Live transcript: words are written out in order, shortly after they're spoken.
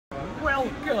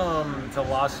Welcome to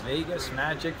Las Vegas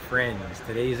Magic Friends.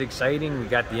 Today is exciting. We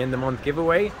got the end of the month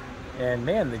giveaway, and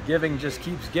man, the giving just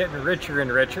keeps getting richer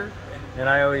and richer. And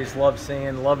I always love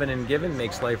saying loving and giving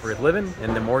makes life worth living,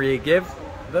 and the more you give,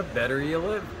 the better you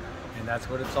live. And that's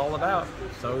what it's all about.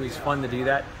 It's always fun to do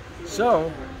that.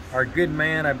 So our good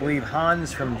man, I believe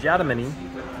Hans from Germany,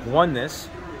 won this,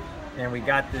 and we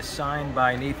got this signed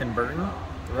by Nathan Burton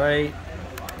right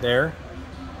there.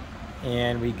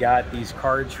 And we got these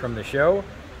cards from the show,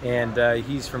 and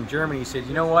he's from Germany. He said,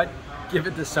 you know what, give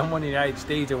it to someone in the United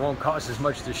States, it won't cost as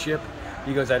much to ship.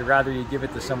 He goes, I'd rather you give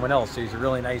it to someone else. So he's a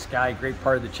really nice guy, great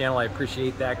part of the channel. I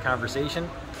appreciate that conversation,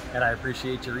 and I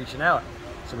appreciate you reaching out.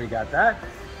 So we got that.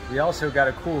 We also got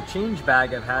a cool change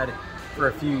bag I've had for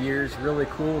a few years, really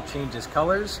cool, changes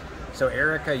colors. So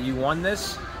Erica, you won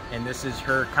this, and this is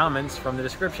her comments from the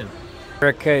description.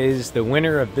 Erica is the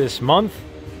winner of this month,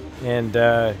 and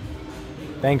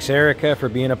thanks, Erica, for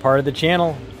being a part of the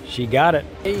channel. She got it.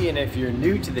 Hey, and if you're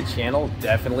new to the channel,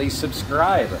 definitely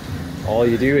subscribe. All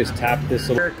you do is tap this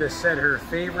little... Erica said her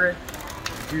favorite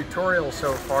tutorial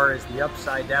so far is the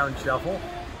upside down shuffle.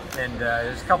 And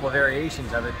there's a couple of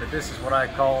variations of it, but this is what I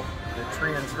call the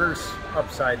transverse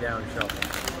upside down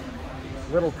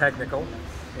shuffle. Little technical,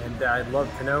 and I'd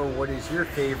love to know what is your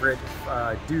favorite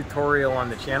tutorial on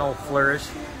the channel. Flourish,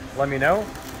 let me know.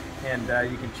 And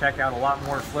you can check out a lot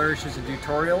more flourishes and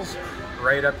tutorials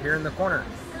right up here in the corner.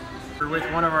 We're with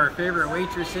one of our favorite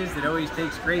waitresses that always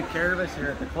takes great care of us here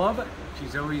at the club.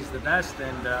 She's always the best,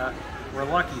 and we're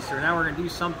lucky. So now we're gonna do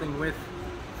something with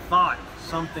thought,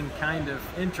 something kind of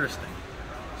interesting.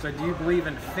 So do you believe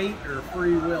in fate or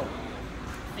free will?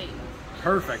 Fate.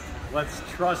 Perfect. Let's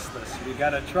trust this. We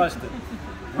gotta trust it.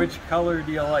 Which color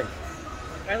do you like?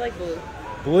 I like blue.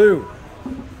 Blue.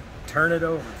 Turn it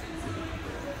over.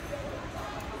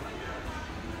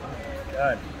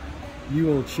 God, you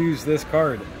will choose this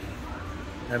card,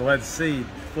 and let's see.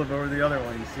 Flip over the other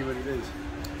one and see what it is.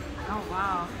 Oh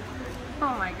wow!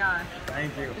 Oh my gosh!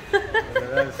 Thank you.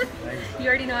 Thanks. You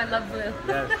already know I love blue.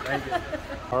 Yes, thank you.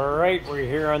 All right, we're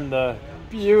here on the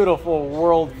beautiful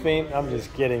world famous. I'm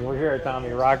just kidding. We're here at Tommy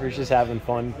Rocker's, just having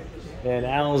fun, and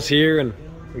Al's here, and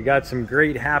we got some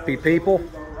great happy people,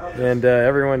 and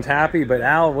everyone's happy. But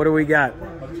Al, what do we got?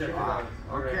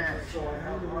 Okay.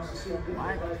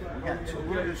 Mike, we got two.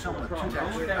 We're gonna do something with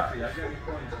two decks.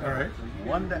 All right.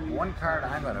 One card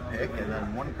I'm gonna pick, and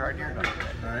then one card you're gonna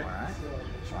pick. All right. All right.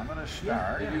 So I'm gonna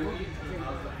start,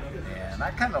 and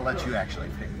I kind of let you actually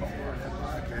pick both.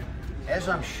 Okay. As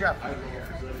I'm shuffling here,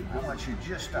 I want you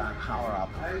just to holler out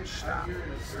the word stop.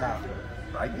 Stop.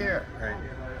 Right there.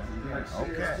 Right.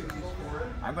 Okay.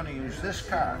 I'm gonna use this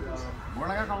card. We're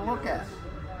not gonna look at it.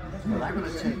 But I'm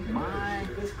going to take my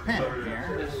pen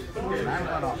here, and I'm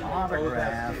going to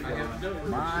autograph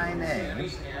my name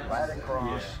right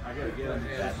across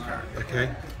that card. Okay.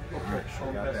 Okay, so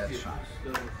we got that signed.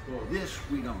 This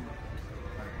we don't know.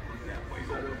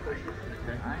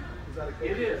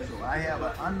 Alright? So I have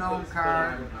an unknown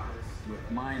card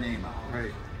with my name on it.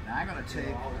 Right. Now I'm going to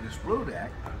take this blue deck.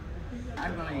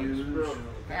 I'm going to use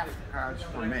half the cards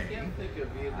for me,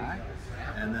 right?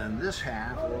 And then this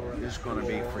half is going to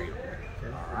be for you.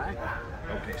 All right?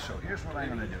 Okay, so here's what I'm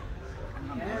going to do.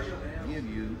 I'm going to give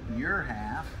you your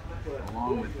half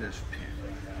along with this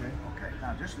pin. Okay,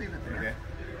 now just leave it there. Okay.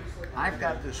 I've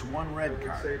got this one red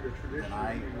card that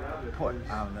I put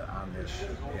on this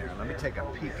here. Let me take a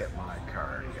peek at my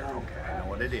card here. Okay, I know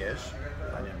what it is.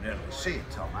 I didn't really see it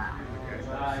till now.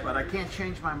 Okay. But I can't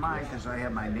change my mind because I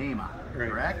have my name on it,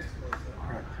 correct? All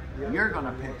right. You're going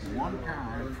to pick one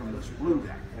card from this blue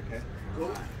deck. Okay.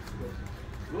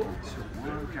 So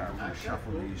one card, I'm going to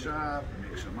shuffle these up,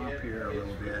 mix them up here a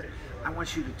little bit. I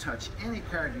want you to touch any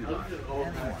card you like,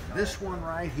 anyone. This one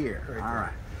right here. All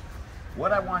right.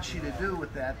 What I want you to do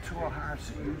with that two of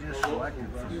hearts that you just selected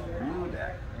from the blue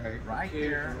deck, right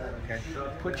there, okay,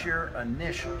 put your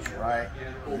initials right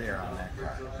there on that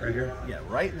card. Right here? Yeah,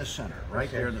 right in the center,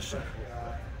 right there in the center.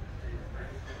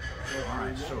 All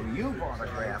right, so you've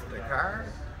autographed the card,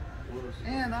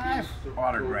 and I've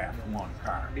autographed one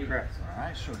card. Correct. All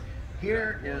right, so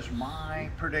here is my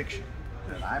prediction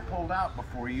that I pulled out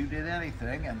before you did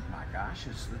anything, and my gosh,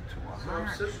 it's the two of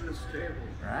hearts.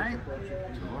 Right?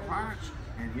 Two of hearts.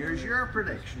 And here's your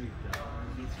prediction.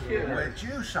 With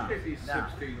you, son. Now,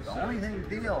 the only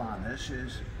deal on this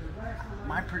is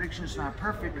my prediction's not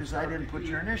perfect because I didn't put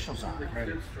your initials on it.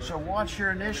 Right. So watch your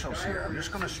initials here. I'm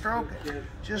just going to stroke it.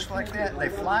 Just like that. They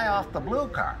fly off the blue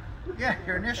card. Yeah,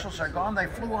 your initials are gone. They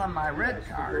flew on my red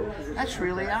card. That's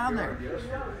really on there.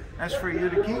 That's for you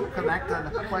to keep.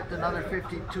 Collect another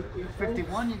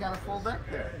 51. You got a full deck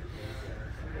there.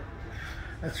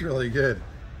 That's really good.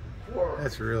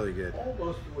 That's really good.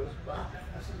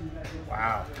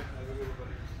 Wow.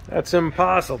 That's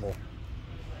impossible.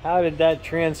 How did that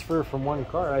transfer from one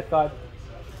card? I thought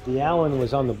the Allen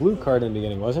was on the blue card in the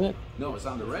beginning, wasn't it? No, it was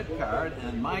on the red card,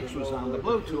 and Mike's was on the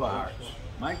blue 2 hours.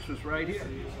 Mike's was right here.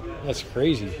 That's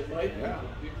crazy. Yeah.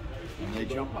 And they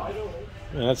jump out.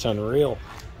 Man, that's unreal.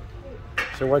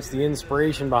 So what's the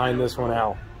inspiration behind this one,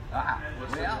 Al?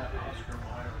 Well,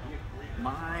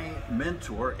 my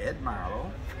mentor, Ed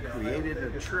Marlowe, created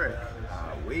a trick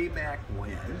way back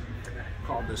when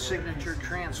called the signature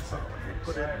transpo. He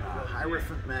put it in a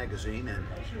Hierophant magazine, and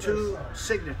 2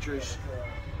 signatures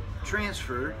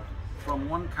transferred from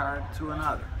one card to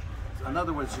another. In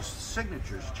other words, the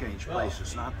signatures change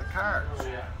places, not the cards.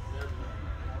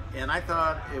 And I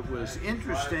thought it was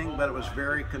interesting, but it was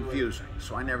very confusing,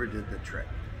 so I never did the trick.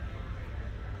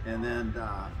 And then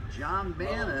John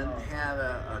Bannon had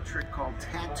a trick called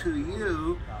Tattoo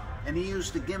You, and he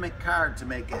used a gimmick card to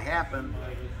make it happen,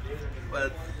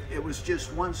 but it was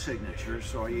just one signature,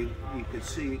 so you could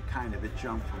see kind of it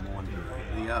jump from one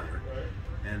to the other.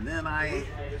 And then I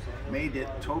made it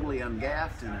totally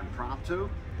ungaffed and impromptu,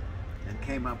 and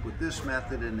came up with this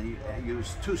method, and I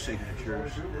used 2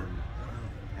 signatures and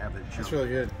have it jump That's really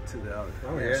good. to the other.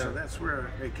 Oh, yeah. So that's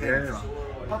where it came from.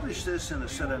 I published this in a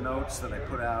set of notes that I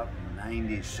put out in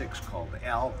 '96 called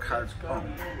Al Cards Punk.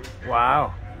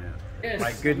 Wow. Yeah.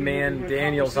 My good man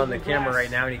Daniel's on the camera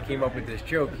right now, and he came up with this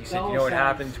joke. He said, you know what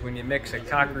happens when you mix a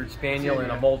Cocker Spaniel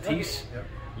and a Maltese?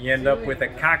 You end up with a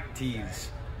cocktease.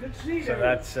 So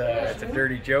that's a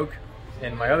dirty joke.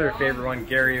 And my other favorite one,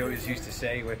 Gary always used to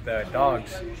say with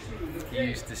dogs, he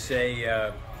used to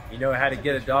say, you know how to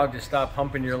get a dog to stop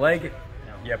humping your leg?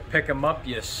 You pick him up,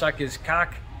 you suck his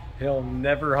cock, he'll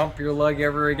never hump your leg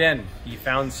ever again. He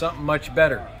found something much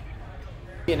better.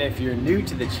 And if you're new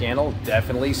to the channel,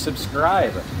 definitely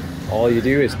subscribe. All you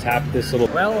do is tap this little...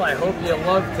 Well, I hope you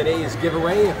love today's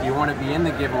giveaway. If you want to be in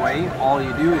the giveaway, all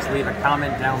you do is leave a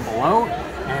comment down below.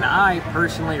 And I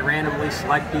personally randomly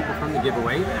select people from the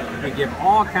giveaway. We give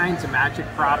all kinds of magic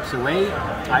props away.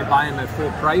 I buy them at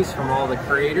full price from all the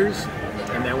creators,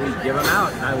 and then we give them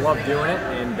out. And I love doing it.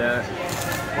 And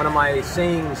one of my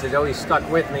sayings that always stuck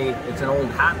with me, it's an old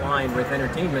hat line with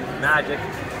entertainment, magic,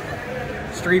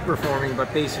 street performing,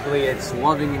 but basically it's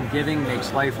loving and giving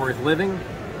makes life worth living.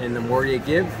 And the more you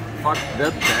give, fuck,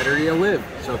 the better you live.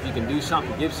 So if you can do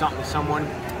something, give something to someone,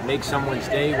 make someone's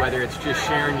day, whether it's just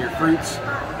sharing your fruits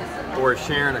or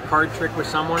sharing a card trick with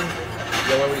someone,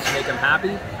 you'll always make them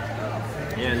happy.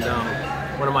 And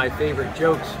one of my favorite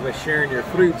jokes was sharing your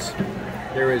fruits.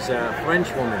 There was a French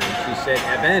woman, and she said,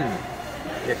 Eben,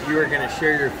 if you were going to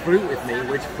share your fruit with me,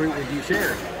 which fruit would you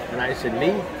share? And I said,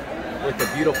 me? With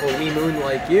a beautiful wee moon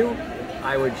like you,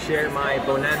 I would share my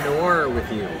Bonin Noir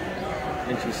with you.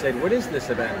 And she said, what is this,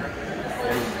 Eben?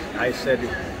 And I said,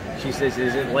 she says,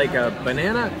 is it like a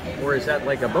banana or is that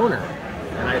like a boner?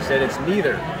 And I said, it's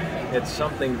neither. It's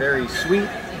something very sweet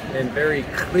and very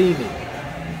creamy.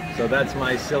 So that's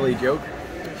my silly joke.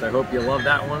 So I hope you love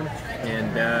that one.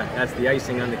 And that's the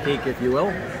icing on the cake, if you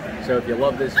will. So if you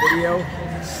love this video,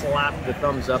 slap the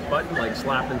thumbs up button like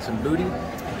slapping some booty.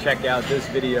 Check out this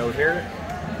video here.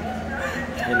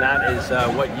 And that is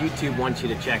what YouTube wants you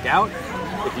to check out.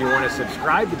 If you want to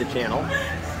subscribe to the channel,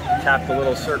 tap the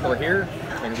little circle here,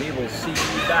 and we will see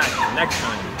you back next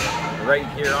time, right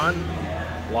here on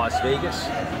Las Vegas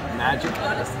Magic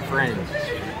Friends.